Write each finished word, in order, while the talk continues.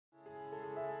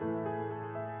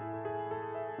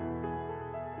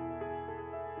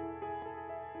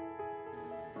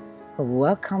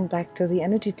Welcome back to the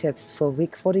energy tips for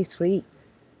week 43,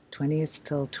 20th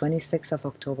till 26th of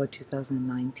October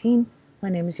 2019. My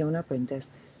name is Jona,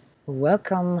 Bryndis.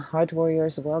 Welcome, Heart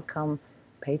Warriors. Welcome,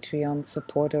 Patreon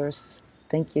supporters.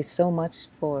 Thank you so much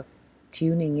for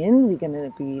tuning in. We're going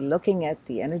to be looking at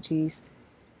the energies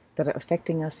that are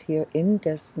affecting us here in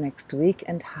this next week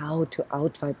and how to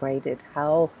out-vibrate it,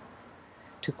 how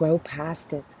to grow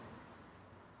past it,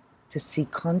 to see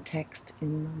context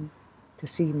in them, to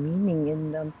see meaning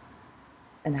in them,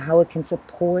 and how it can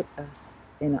support us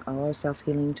in our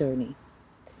self-healing journey.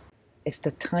 It's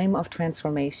the time of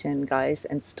transformation, guys,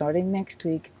 and starting next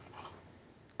week,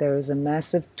 there is a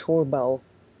massive turbo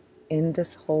in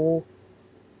this whole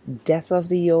death of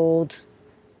the old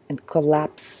and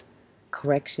collapse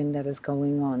correction that is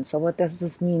going on. So what does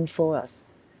this mean for us?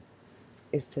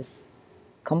 Is this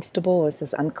comfortable or is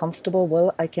this uncomfortable?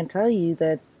 Well, I can tell you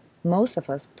that most of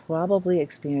us probably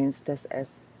experience this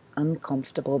as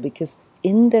uncomfortable, because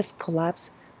in this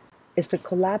collapse is the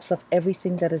collapse of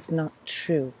everything that is not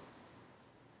true.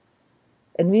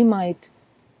 And we might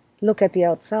look at the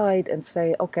outside and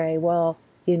say, okay, well,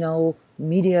 you know,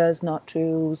 media is not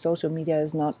true, social media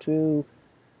is not true,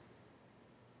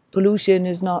 pollution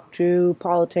is not true,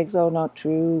 politics are not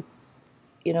true.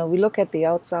 You know, we look at the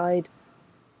outside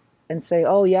and say,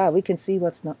 oh yeah, we can see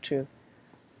what's not true.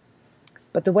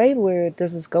 But the way where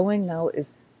this is going now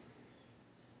is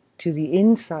to the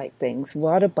inside things.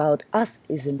 What about us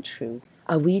isn't true?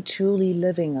 Are we truly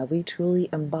living? Are we truly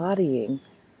embodying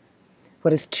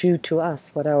what is true to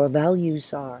us? What our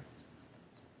values are?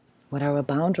 What our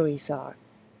boundaries are?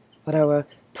 What our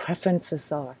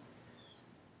preferences are?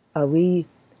 Are we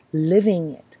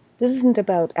living it? This isn't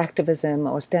about activism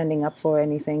or standing up for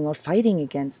anything or fighting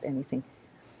against anything.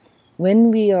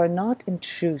 When we are not in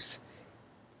truth,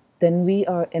 then we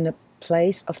are in a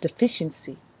place of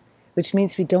deficiency, which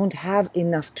means we don't have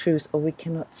enough truth, or we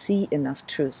cannot see enough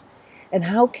truth. And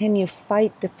how can you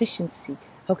fight deficiency?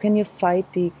 How can you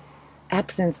fight the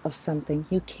absence of something?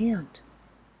 You can't.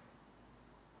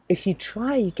 If you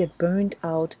try, you get burned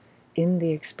out in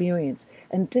the experience.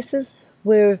 And this is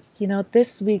where, you know,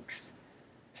 this week's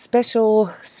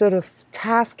special sort of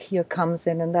task here comes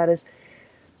in, and that is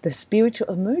the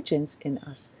spiritual emergence in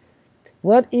us.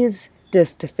 What is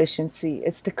this deficiency?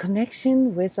 It's the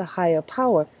connection with a higher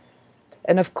power.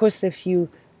 And of course, if you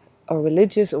are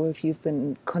religious, or if you've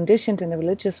been conditioned in a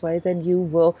religious way, then you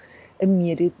will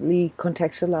immediately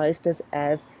contextualize this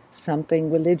as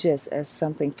something religious, as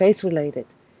something faith-related.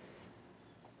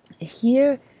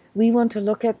 Here, we want to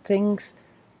look at things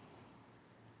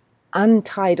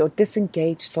untied or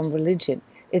disengaged from religion.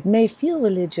 It may feel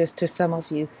religious to some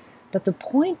of you, but the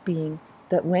point being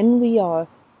that when we are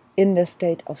in the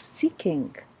state of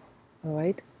seeking, all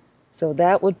right? So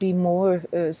that would be more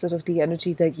sort of the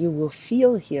energy that you will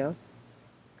feel here.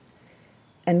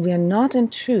 And we are not in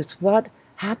truth. What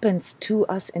happens to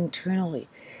us internally?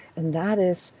 And that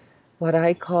is what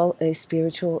I call a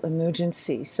spiritual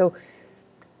emergency. So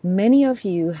many of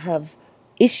you have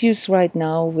issues right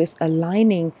now with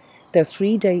aligning their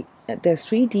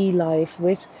 3D life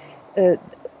with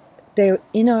their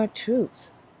inner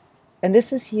truth. And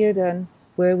this is here then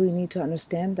where we need to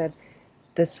understand that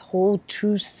this whole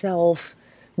true self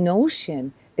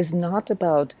notion is not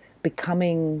about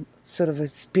becoming sort of a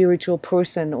spiritual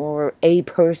person or a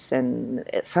person,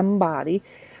 somebody.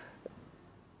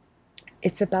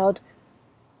 It's about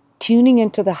tuning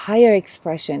into the higher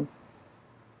expression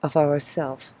of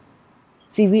ourself.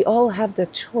 See, we all have the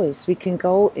choice. We can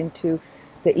go into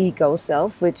the ego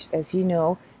self, which, as you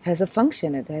know, has a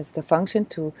function. It has the function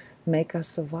to make us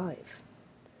survive.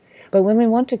 But when we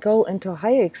want to go into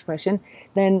higher expression,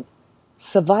 then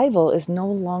survival is no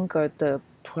longer the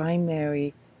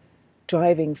primary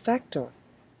driving factor.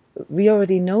 We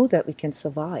already know that we can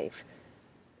survive.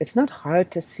 It's not hard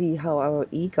to see how our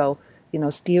ego, you know,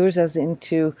 steers us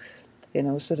into, you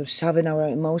know, sort of shoving our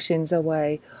emotions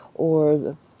away,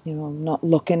 or, you know, not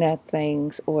looking at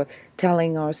things, or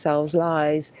telling ourselves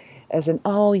lies as in,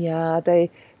 oh yeah,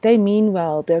 they mean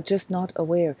well, they're just not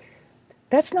aware.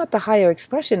 That's not the higher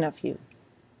expression of you.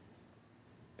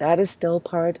 That is still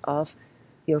part of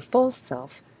your false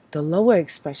self, the lower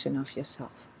expression of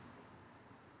yourself.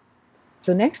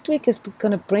 So next week is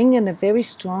going to bring in a very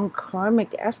strong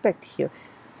karmic aspect here.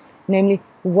 Namely,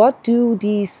 what do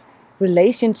these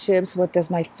relationships, what does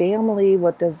my family,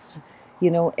 what does,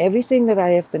 you know, everything that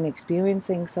I have been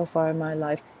experiencing so far in my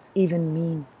life even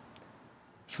mean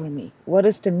for me? What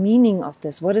is the meaning of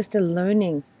this? What is the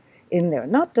learning in there?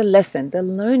 Not the lesson, the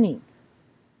learning.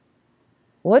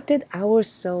 What did our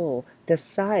soul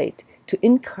decide to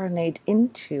incarnate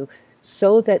into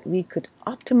so that we could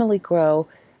optimally grow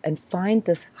and find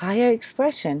this higher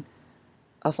expression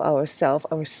of ourself,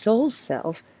 our soul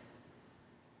self,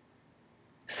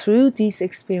 through these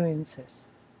experiences.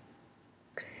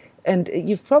 And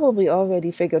you've probably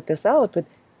already figured this out, but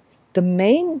the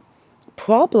main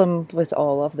problem with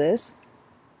all of this,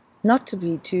 not to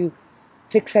be too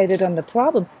fixated on the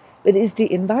problem, but is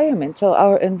the environment. So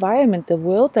our environment, the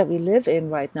world that we live in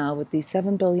right now with these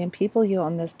 7 billion people here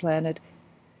on this planet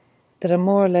that are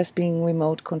more or less being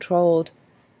remote controlled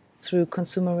through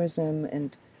consumerism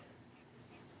and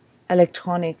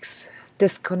electronics,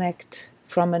 disconnect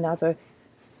from another,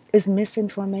 is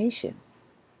misinformation.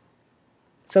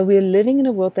 So we're living in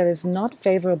a world that is not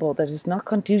favorable, that is not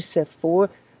conducive for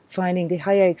finding the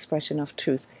higher expression of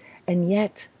truth. And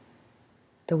yet,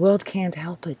 the world can't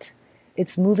help it.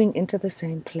 It's moving into the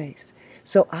same place.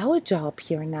 So our job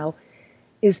here now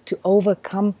is to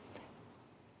overcome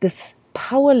this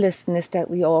powerlessness that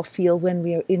we all feel when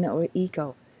we are in our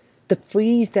ego, the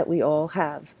freeze that we all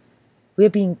have. We're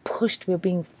being pushed, we're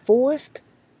being forced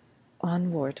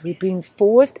onward. We're being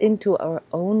forced into our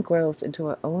own growth, into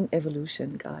our own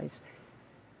evolution, guys.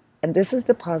 And this is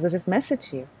the positive message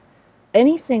here.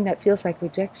 Anything that feels like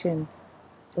rejection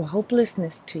or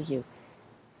hopelessness to you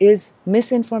is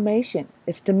misinformation.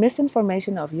 It's the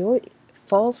misinformation of your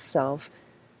false self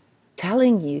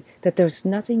telling you that there's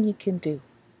nothing you can do.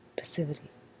 Passivity.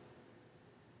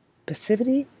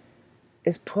 Passivity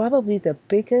is probably the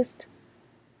biggest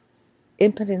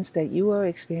impotence that you are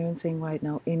experiencing right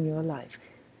now in your life.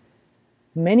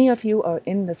 Many of you are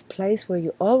in this place where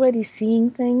you're already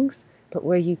seeing things, but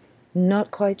where you're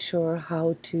not quite sure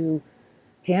how to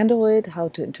handle it, how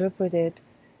to interpret it,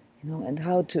 and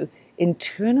how to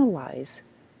internalize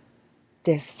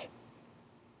this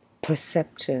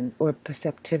perception or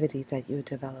perceptivity that you're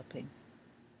developing.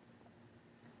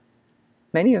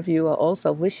 Many of you are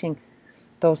also wishing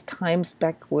those times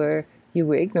back where you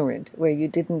were ignorant, where you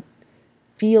didn't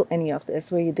feel any of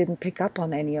this, where you didn't pick up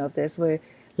on any of this, where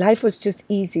life was just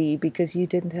easy because you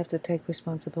didn't have to take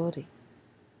responsibility.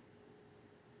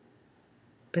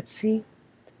 But see,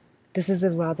 this is a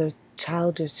rather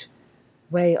childish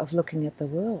way of looking at the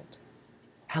world.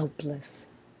 Helpless,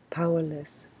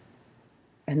 powerless,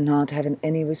 and not having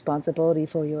any responsibility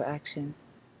for your action.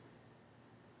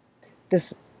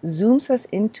 This zooms us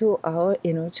into our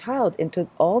inner child, into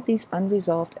all these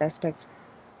unresolved aspects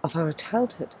of our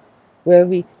childhood, where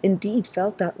we indeed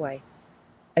felt that way.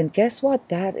 And guess what?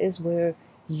 That is where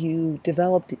you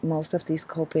developed most of these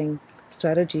coping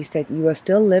strategies that you are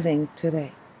still living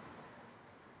today.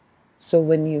 So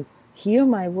when you hear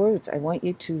my words, I want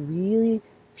you to really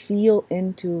feel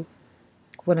into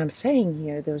what I'm saying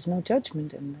here. There's no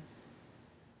judgment in this.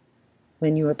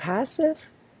 When you are passive,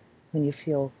 when you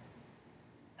feel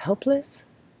helpless,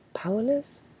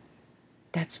 powerless,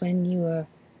 that's when you are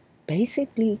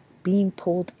basically being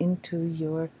pulled into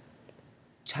your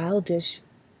childish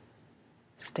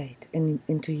state,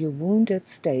 into your wounded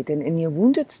state. And in your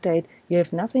wounded state, you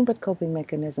have nothing but coping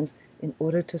mechanisms in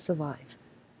order to survive.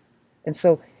 And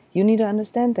so you need to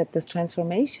understand that this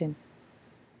transformation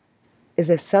is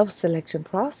a self-selection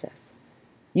process.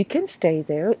 You can stay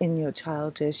there in your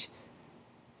childish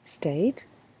state,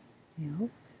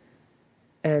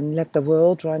 and let the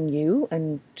world run you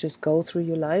and just go through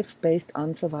your life based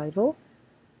on survival.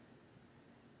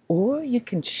 Or you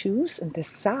can choose and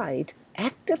decide,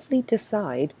 actively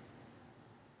decide,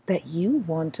 that you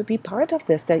want to be part of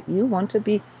this, that you want to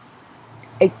be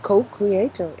a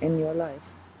co-creator in your life.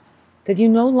 That you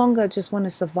no longer just want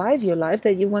to survive your life,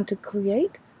 that you want to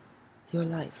create your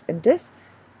life. And this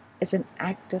is an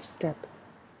active step.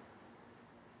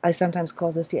 I sometimes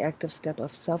call this the active step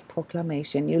of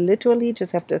self-proclamation. You literally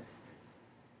just have to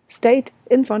state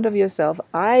in front of yourself,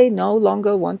 I no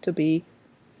longer want to be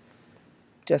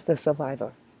just a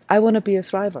survivor. I want to be a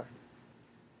thriver.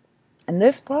 And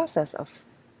this process of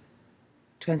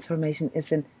transformation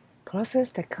is a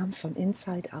process that comes from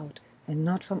inside out and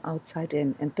not from outside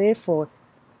in. And therefore,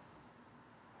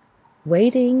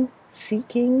 waiting,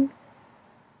 seeking,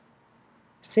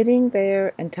 sitting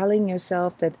there and telling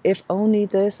yourself that if only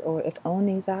this or if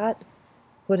only that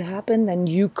would happen, then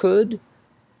you could,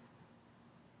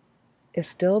 is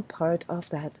still part of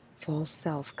that false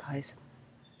self, guys.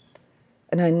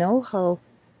 And I know how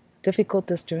difficult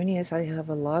this journey is. I have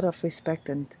a lot of respect,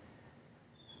 and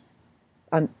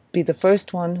I'll be the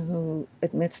first one who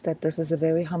admits that this is a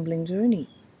very humbling journey.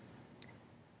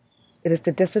 It is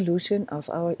the dissolution of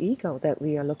our ego that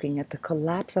we are looking at, the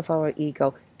collapse of our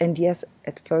ego. And yes,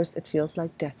 at first it feels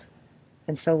like death.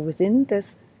 And so within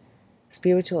this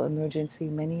spiritual emergency,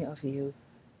 many of you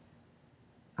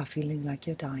are feeling like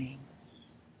you're dying.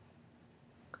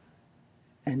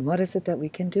 And what is it that we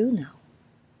can do now?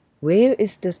 Where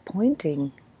is this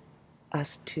pointing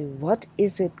us to? What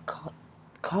is it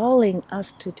calling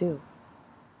us to do?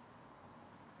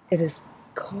 It is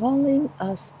calling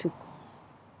us to,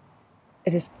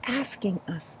 it is asking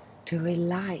us to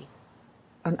rely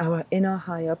on our inner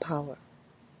higher power.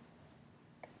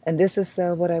 And this is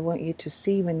what I want you to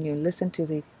see when you listen to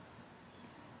the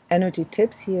energy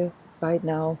tips here right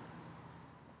now.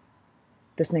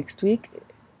 This next week,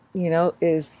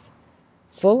 is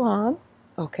full on,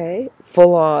 okay?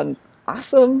 Full on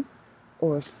awesome,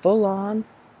 or full on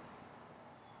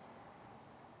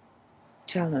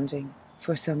challenging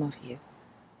for some of you,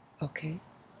 okay?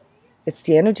 It's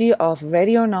the energy of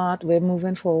ready or not, we're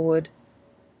moving forward.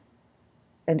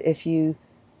 And if you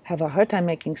have a hard time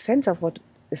making sense of what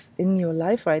is in your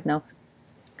life right now,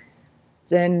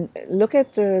 then look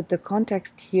at the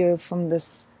context here from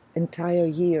this entire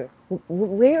year.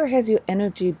 Where has your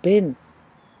energy been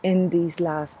in these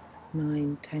last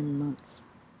 9-10 months?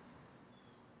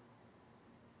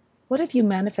 What have you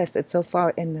manifested so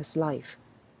far in this life?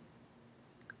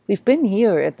 We've been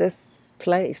here at this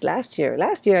place last year.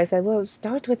 Last year I said, well,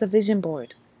 start with a vision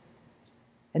board.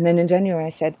 And then in January I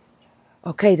said,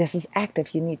 okay, this is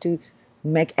active. You need to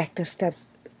make active steps,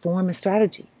 form a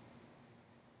strategy.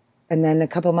 And then a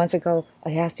couple months ago,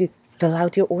 I asked you, fill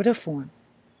out your order form.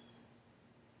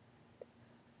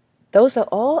 Those are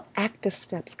all active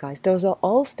steps, guys. Those are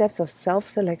all steps of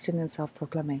self-selection and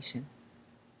self-proclamation.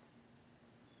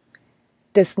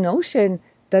 This notion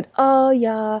that, oh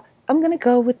yeah, I'm going to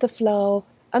go with the flow.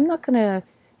 I'm not going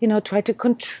to, try to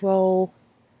control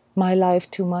my life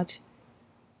too much,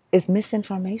 is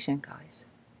misinformation, guys.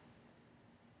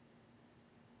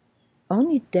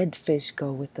 Only dead fish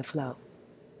go with the flow.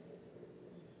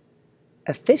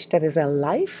 A fish that is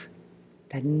alive,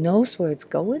 that knows where it's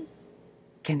going,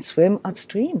 can swim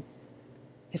upstream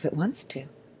if it wants to.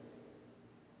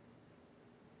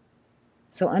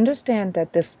 So understand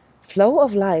that this flow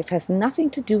of life has nothing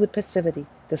to do with passivity.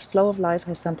 This flow of life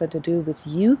has something to do with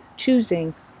you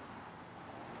choosing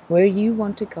where you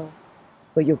want to go,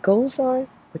 what your goals are,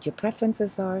 what your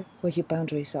preferences are, what your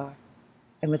boundaries are.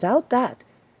 And without that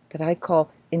I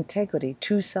call integrity,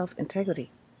 true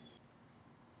self-integrity,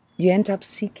 you end up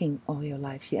seeking all your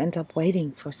life. You end up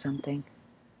waiting for something.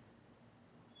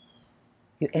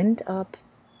 You end up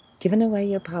giving away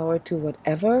your power to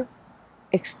whatever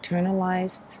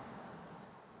externalized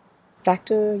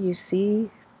factor you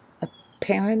see, a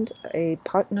parent, a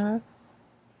partner,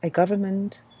 a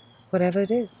government, whatever it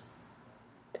is.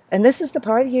 And this is the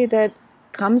part here that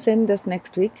comes in this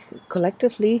next week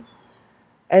collectively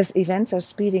as events are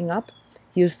speeding up.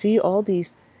 You see all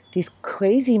these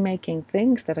crazy making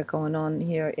things that are going on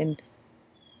here in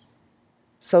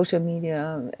social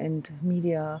media and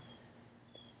media,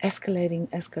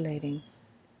 escalating,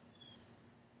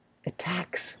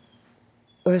 attacks,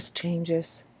 earth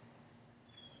changes.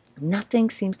 Nothing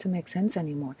seems to make sense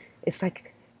anymore. It's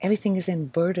like everything is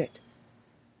inverted.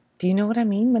 Do you know what I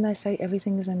mean when I say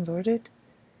everything is inverted?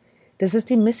 This is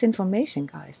the misinformation,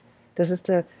 guys. This is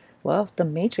the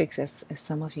matrix, as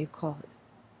some of you call it.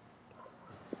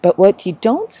 But what you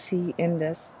don't see in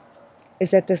this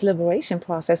is that this liberation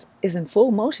process is in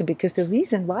full motion, because the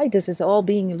reason why this is all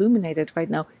being illuminated right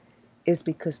now is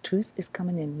because truth is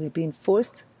coming in. We're being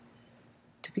forced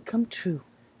to become true,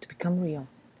 to become real.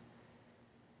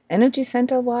 Energy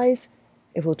center-wise,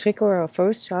 it will trigger our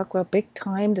first chakra big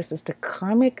time. This is the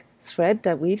karmic thread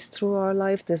that weaves through our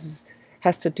life.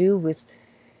 Has to do with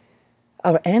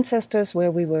our ancestors,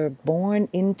 where we were born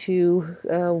into,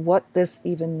 what this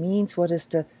even means. What is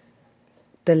the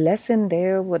lesson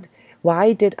there?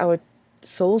 Why did our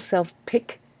soul self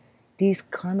pick these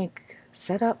karmic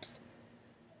setups?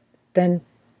 Then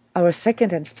our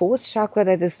second and fourth chakra,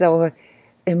 that is our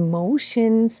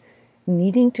emotions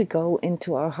needing to go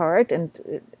into our heart,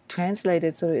 and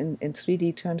translated so in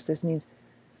 3D terms, this means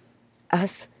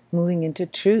us moving into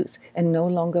truth and no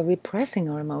longer repressing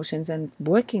our emotions and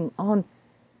working on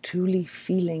truly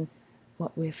feeling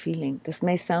what we're feeling. This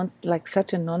may sound like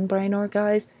such a non-brainer,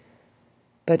 guys,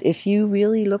 but if you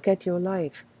really look at your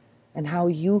life and how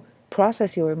you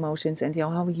process your emotions and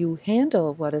how you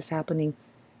handle what is happening,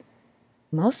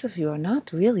 most of you are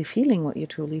not really feeling what you're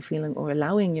truly feeling or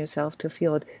allowing yourself to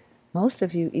feel it. Most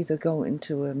of you either go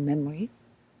into a memory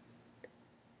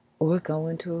or go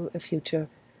into a future,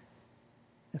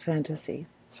 a fantasy.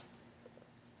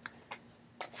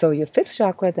 So your fifth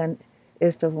chakra then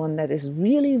is the one that is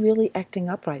really, really acting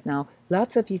up right now.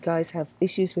 Lots of you guys have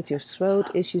issues with your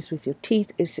throat, issues with your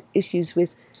teeth, issues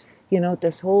with,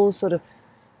 this whole sort of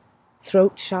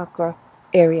throat chakra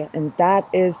area. And that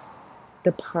is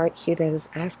the part here that is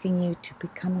asking you to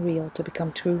become real, to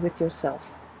become true with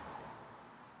yourself.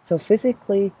 So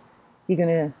physically, you're going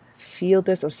to feel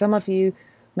this, or some of you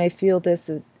may feel this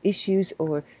issues,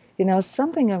 or, you know,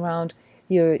 something around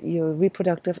your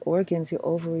reproductive organs, your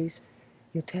ovaries,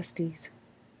 your testes.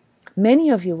 Many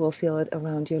of you will feel it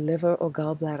around your liver or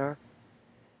gallbladder.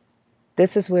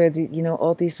 This is where you know,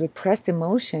 all these repressed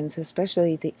emotions,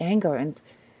 especially the anger and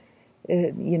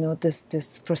you know,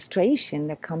 this frustration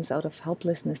that comes out of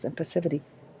helplessness and passivity,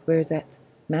 where that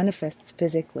manifests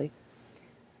physically.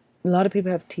 A lot of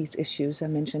people have teeth issues. I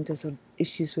mentioned there's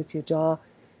issues with your jaw,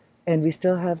 and we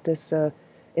still have this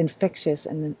infectious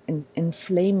and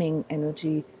inflaming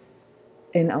energy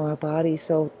in our body.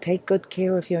 So take good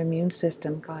care of your immune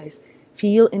system, guys.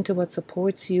 Feel into what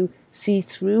supports you. See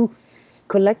through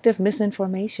collective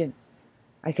misinformation.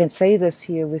 I can say this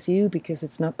here with you because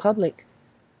it's not public.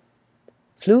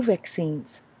 Flu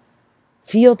vaccines.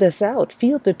 Feel this out.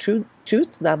 Feel the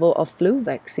truth level of flu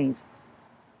vaccines.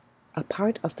 A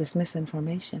part of this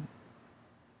misinformation.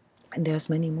 And there's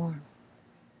many more.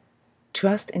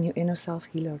 Trust in your inner self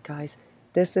healer, guys.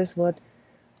 This is what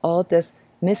all this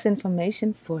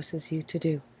misinformation forces you to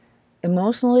do.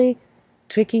 Emotionally,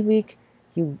 tricky week.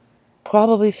 You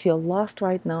probably feel lost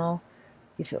right now.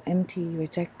 You feel empty,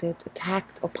 rejected,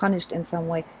 attacked, or punished in some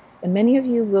way. And many of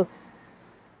you will,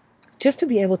 just to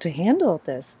be able to handle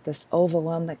this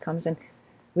overwhelm that comes in,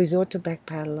 resort to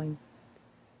backpedaling.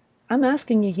 I'm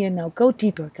asking you here now, go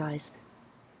deeper, guys.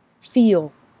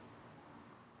 Feel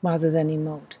rather than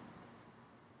emote.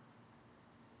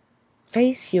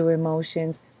 Face your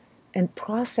emotions and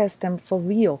process them for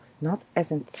real, not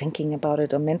as in thinking about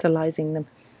it or mentalizing them,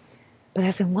 but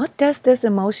as in, what does this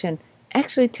emotion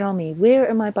actually tell me? Where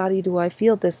in my body do I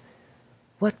feel this?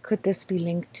 What could this be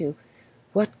linked to?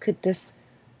 What could this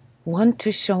want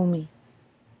to show me?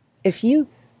 If you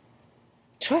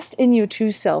trust in your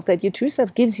true self, that your true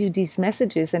self gives you these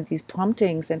messages and these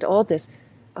promptings and all this,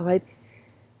 all right,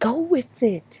 go with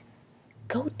it.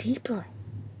 Go deeper.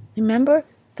 Remember,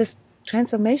 this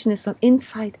transformation is from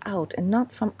inside out and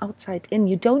not from outside in.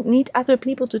 You don't need other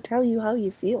people to tell you how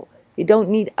you feel. You don't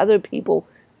need other people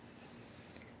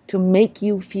to make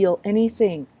you feel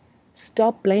anything.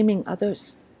 Stop blaming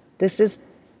others. This is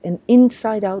an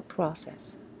inside-out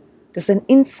process. This is an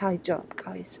inside job,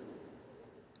 guys.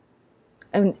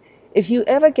 And if you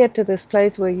ever get to this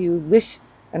place where you wish,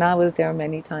 and I was there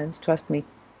many times, trust me,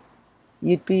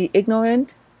 you'd be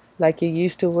ignorant like you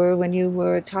used to were when you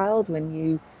were a child, when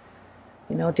you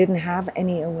didn't have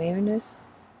any awareness.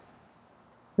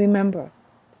 Remember,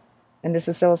 and this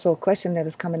is also a question that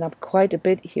is coming up quite a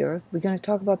bit here. We're going to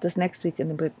talk about this next week in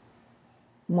a bit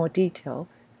more detail.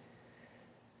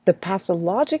 The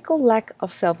pathological lack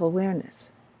of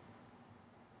self-awareness.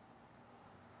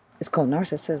 It's called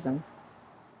narcissism.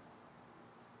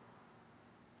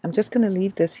 I'm just going to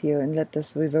leave this here and let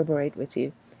this reverberate with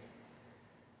you.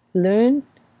 Learn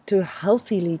to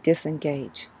healthily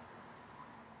disengage.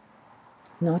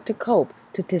 Not to cope,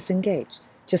 to disengage.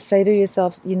 Just say to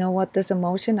yourself, you know what, this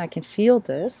emotion, I can feel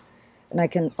this, and I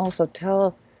can also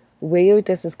tell where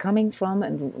this is coming from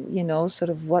and, sort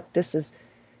of what this is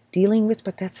dealing with,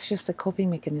 but that's just a coping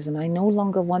mechanism. I no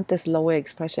longer want this lower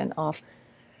expression of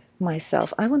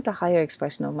myself. I want the higher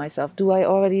expression of myself. Do I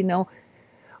already know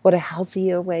what a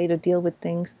healthier way to deal with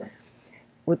things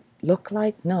would look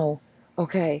like? No.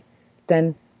 Okay,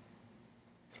 then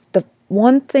the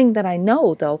one thing that I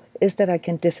know, though, is that I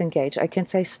can disengage. I can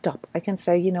say stop. I can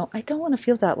say, I don't want to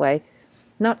feel that way.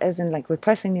 Not as in like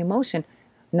repressing the emotion,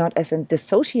 not as in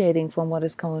dissociating from what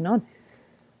is going on,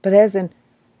 but as in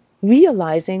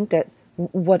realizing that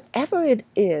whatever it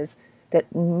is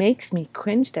that makes me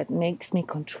cringe, that makes me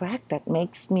contract, that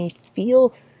makes me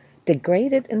feel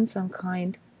degraded in some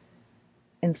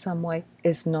way,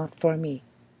 is not for me.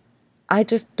 I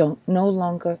just don't no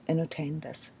longer entertain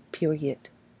this, period.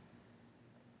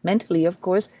 Mentally, of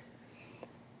course,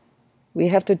 we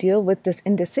have to deal with this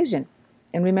indecision.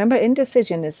 And remember,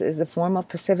 indecision is a form of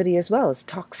passivity as well. It's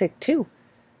toxic too.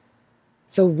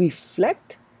 So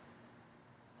reflect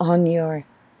on your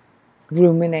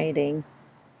ruminating.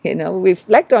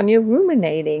 Reflect on your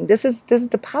ruminating. This is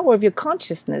the power of your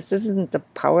consciousness. This isn't the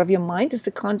power of your mind. It's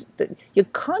your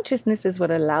consciousness is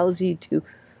what allows you to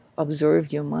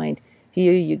observe your mind.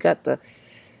 Here you got the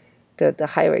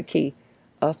hierarchy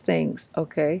of things,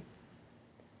 okay?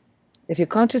 If your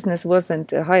consciousness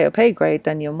wasn't a higher pay grade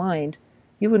than your mind,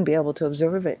 you wouldn't be able to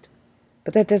observe it.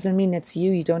 But that doesn't mean it's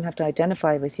you. You don't have to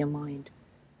identify with your mind.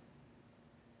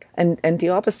 And the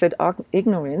opposite,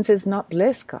 ignorance, is not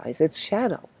bliss, guys. It's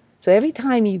shadow. So every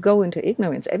time you go into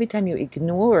ignorance, every time you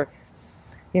ignore,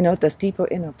 this deeper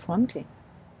inner prompting,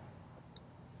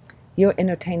 you're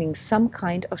entertaining some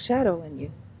kind of shadow in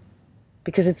you,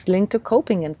 because it's linked to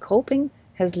coping, and coping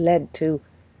has led to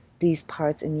these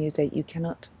parts in you that you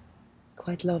cannot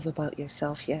quite love about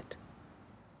yourself yet.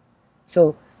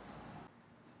 So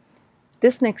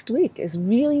this next week is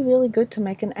really, really good to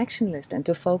make an action list and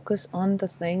to focus on the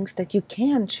things that you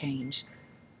can change.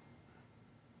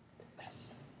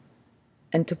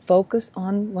 And to focus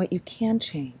on what you can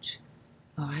change.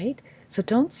 All right? So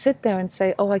don't sit there and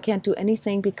say, oh, I can't do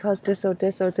anything because this or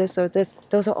this or this or this.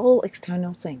 Those are all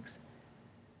external things.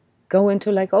 Go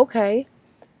into like, okay,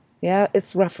 yeah,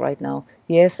 it's rough right now.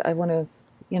 Yes, I want to,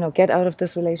 get out of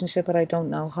this relationship, but I don't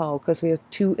know how, because we are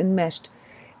too enmeshed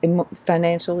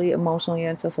financially, emotionally,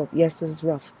 and so forth. Yes, this is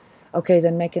rough. Okay,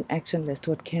 then make an action list.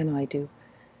 What can I do?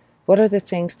 What are the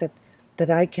things that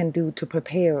I can do to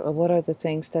prepare? Or what are the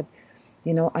things that,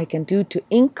 I can do to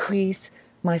increase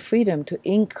my freedom, to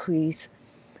increase,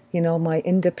 my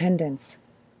independence?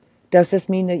 Does this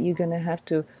mean that you're going to have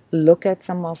to look at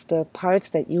some of the parts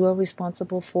that you are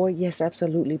responsible for? Yes,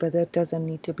 absolutely. But that doesn't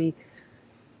need to be,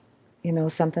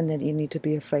 something that you need to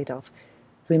be afraid of.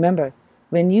 Remember,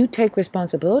 when you take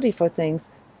responsibility for things,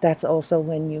 that's also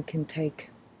when you can take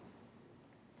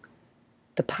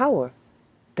the power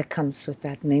that comes with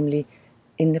that, namely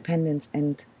independence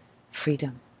and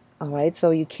freedom. All right? So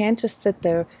you can't just sit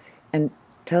there and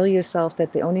tell yourself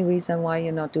that the only reason why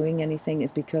you're not doing anything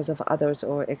is because of others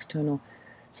or external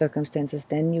circumstances.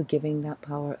 Then you're giving that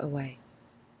power away.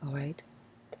 All right?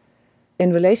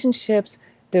 In relationships,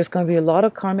 there's going to be a lot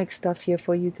of karmic stuff here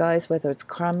for you guys, whether it's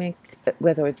karmic,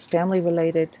 whether it's family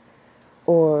related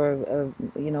or,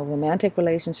 romantic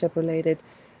relationship related.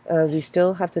 We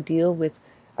still have to deal with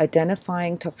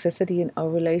identifying toxicity in our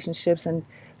relationships. And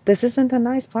this isn't a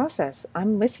nice process.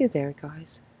 I'm with you there,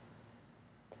 guys.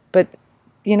 But,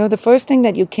 the first thing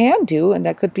that you can do, and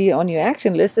that could be on your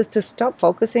action list, is to stop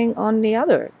focusing on the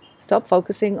other. Stop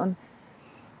focusing on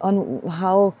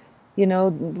how,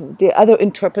 the other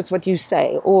interprets what you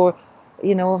say, or,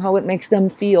 how it makes them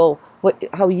feel,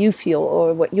 how you feel,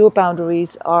 or what your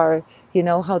boundaries are,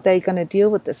 how they're going to deal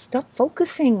with this. Stop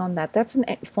focusing on that. That's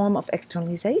a form of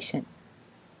externalization.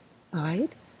 All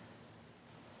right?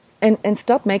 And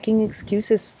stop making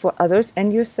excuses for others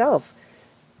and yourself.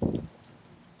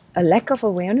 A lack of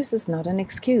awareness is not an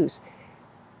excuse.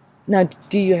 Now,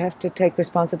 do you have to take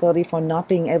responsibility for not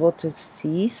being able to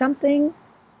see something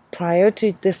prior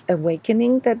to this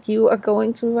awakening that you are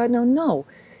going through right now? No.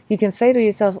 You can say to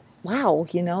yourself, wow,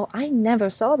 I never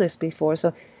saw this before.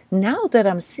 So now that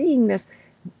I'm seeing this,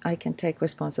 I can take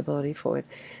responsibility for it.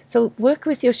 So work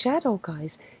with your shadow,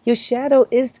 guys. Your shadow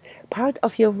is part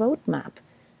of your roadmap.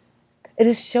 It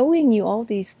is showing you all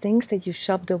these things that you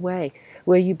shoved away,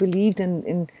 where you believed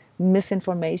in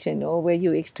misinformation, or where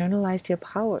you externalized your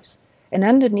powers. And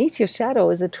underneath your shadow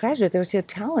is a treasure. There's your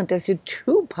talent. There's your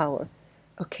true power.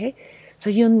 Okay? So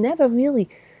you'll never really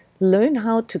learn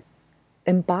how to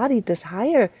embody this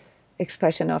higher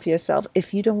expression of yourself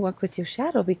if you don't work with your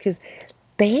shadow, because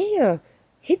there,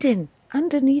 hidden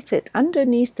underneath it,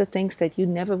 underneath the things that you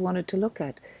never wanted to look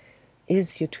at,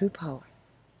 is your true power.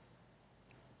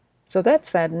 So that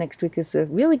said, next week is a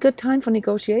really good time for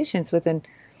negotiations within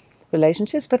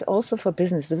relationships, but also for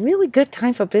business. It's a really good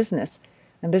time for business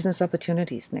and business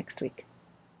opportunities next week.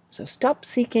 So stop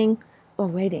seeking or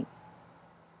waiting.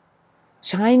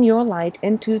 Shine your light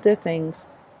into the things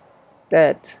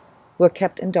that were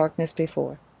kept in darkness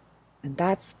before. And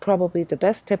that's probably the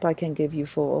best tip I can give you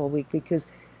for all week, because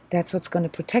that's what's going to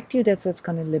protect you. That's what's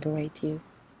going to liberate you.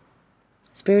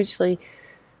 Spiritually,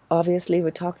 obviously,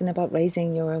 we're talking about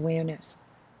raising your awareness,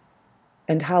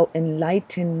 and how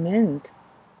enlightenment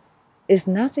is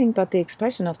nothing but the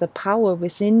expression of the power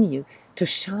within you to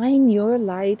shine your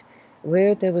light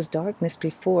where there was darkness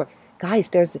before. Guys,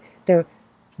 there are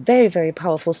very, very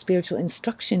powerful spiritual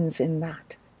instructions in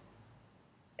that.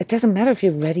 It doesn't matter if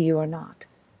you're ready or not.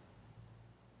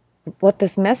 What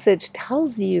this message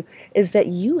tells you is that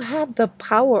you have the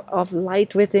power of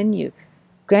light within you.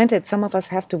 Granted, some of us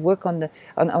have to work on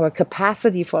our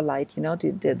capacity for light,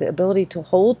 the ability to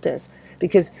hold this,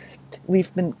 because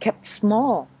we've been kept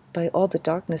small by all the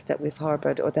darkness that we've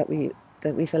harbored, or that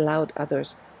we've allowed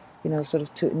others, sort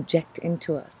of to inject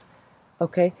into us.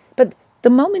 Okay? But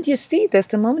the moment you see this,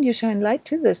 the moment you shine light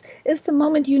to this, is the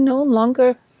moment you no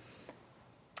longer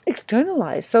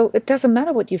externalize. So it doesn't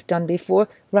matter what you've done before.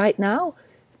 Right now,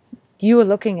 you are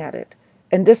looking at it.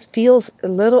 And this feels a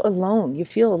little alone. You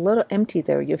feel a little empty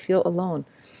there. You feel alone.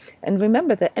 And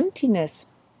remember, the emptiness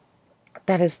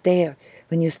that is there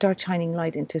when you start shining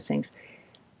light into things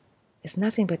is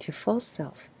nothing but your false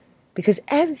self. Because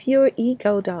as your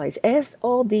ego dies, as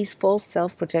all these false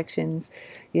self-projections,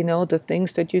 you know, the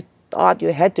things that you thought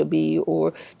you had to be,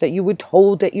 or that you were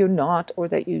told that you're not, or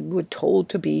that you were told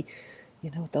to be, you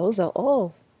know, those are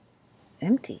all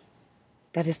empty.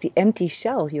 That is the empty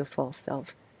shell, your false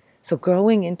self. So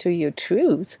growing into your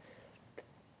truth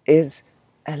is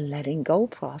a letting go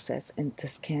process, and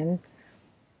this can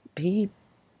be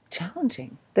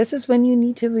challenging. This is when you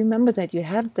need to remember that you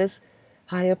have this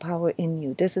higher power in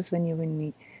you. This is when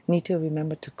you need to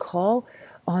remember to call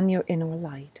on your inner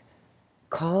light.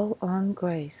 Call on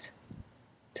grace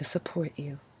to support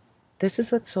you. This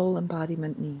is what soul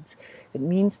embodiment means. It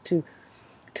means to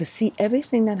see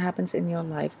everything that happens in your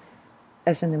life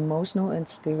as an emotional and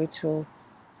spiritual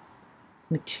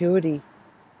maturity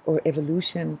or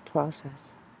evolution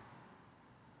process.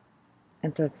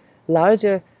 And the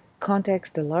larger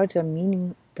context, the larger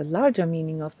meaning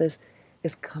of this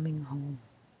is coming home.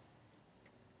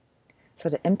 So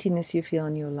the emptiness you feel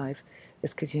in your life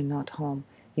is because you're not home.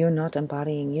 You're not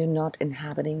embodying, you're not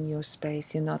inhabiting your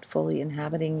space, you're not fully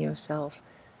inhabiting yourself.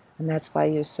 And that's why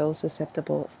you're so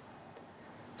susceptible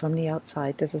from the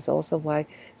outside. This is also why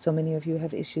so many of you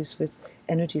have issues with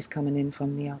energies coming in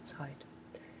from the outside.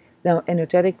 Now,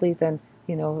 energetically, then,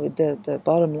 you know, the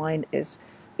bottom line is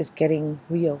getting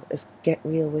real, is get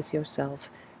real with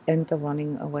yourself, and the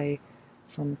running away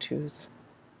from truth.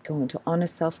 Go into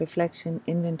honest self-reflection,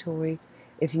 inventory.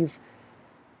 If you've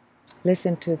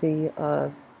listened to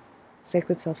the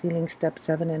Sacred Self-Healing Step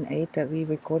 7 and 8 that we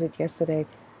recorded yesterday,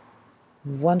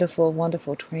 wonderful,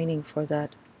 wonderful training for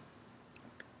that.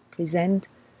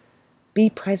 Be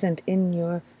present in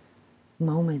your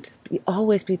moment.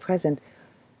 Always be present.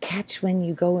 Catch when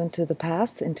you go into the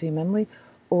past, into your memory,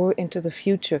 or into the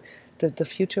future, the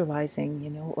futurizing, you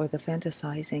know, or the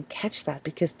fantasizing. Catch that,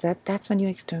 because that's when you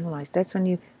externalize. That's when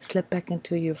you slip back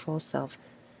into your false self.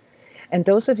 And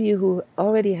those of you who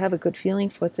already have a good feeling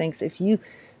for things, if you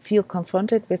feel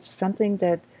confronted with something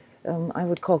that I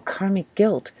would call karmic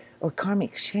guilt or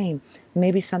karmic shame,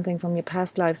 maybe something from your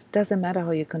past lives, doesn't matter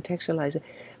how you contextualize it,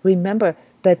 remember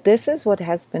that this is what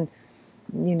has been,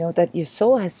 you know, that your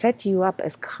soul has set you up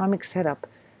as karmic setup,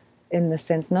 in the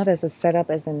sense, not as a setup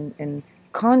as in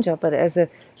conjure, but as a,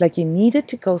 like you needed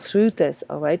to go through this,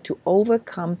 all right, to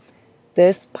overcome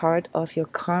this part of your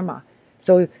karma.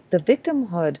 So the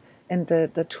victimhood and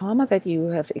the trauma that you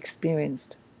have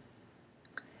experienced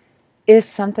is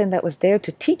something that was there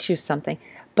to teach you something,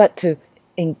 but to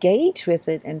engage with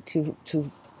it and to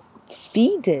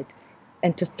feed it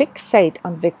and to fixate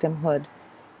on victimhood,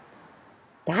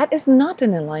 that is not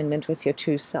in alignment with your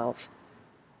true self.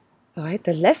 All right,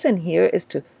 the lesson here is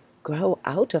to grow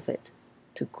out of it,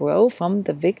 to grow from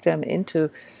the victim into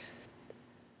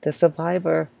the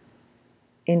survivor,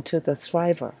 into the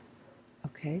thriver.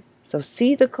 Okay, so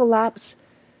see the collapse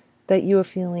that you are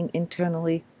feeling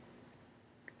internally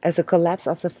as a collapse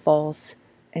of the false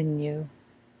in you,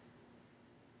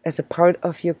 as a part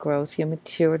of your growth, your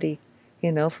maturity,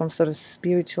 you know, from sort of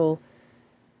spiritual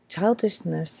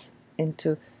childishness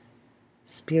into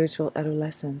spiritual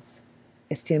adolescence.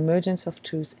 It's the emergence of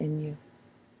truth in you.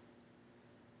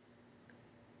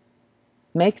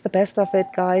 Make the best of it,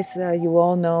 guys. You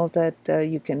all know that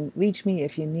you can reach me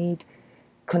if you need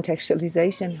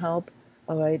contextualization help.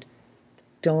 All right,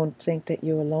 don't think that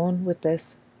you're alone with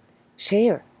this.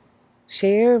 Share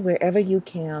wherever you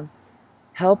can.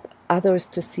 Help others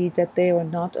to see that they are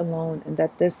not alone, and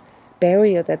that this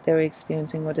barrier that they're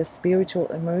experiencing, or the spiritual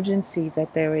emergency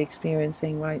that they're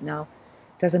experiencing right now,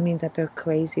 doesn't mean that they're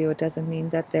crazy, or doesn't mean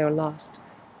that they're lost.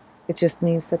 It just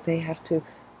means that they have to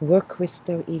work with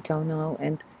their ego now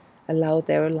and allow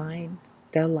their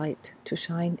light to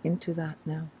shine into that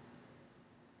now.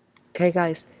 Okay,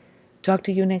 guys, talk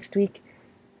to you next week.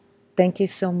 Thank you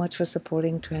so much for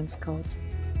supporting transCODES.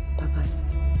 Bye-bye.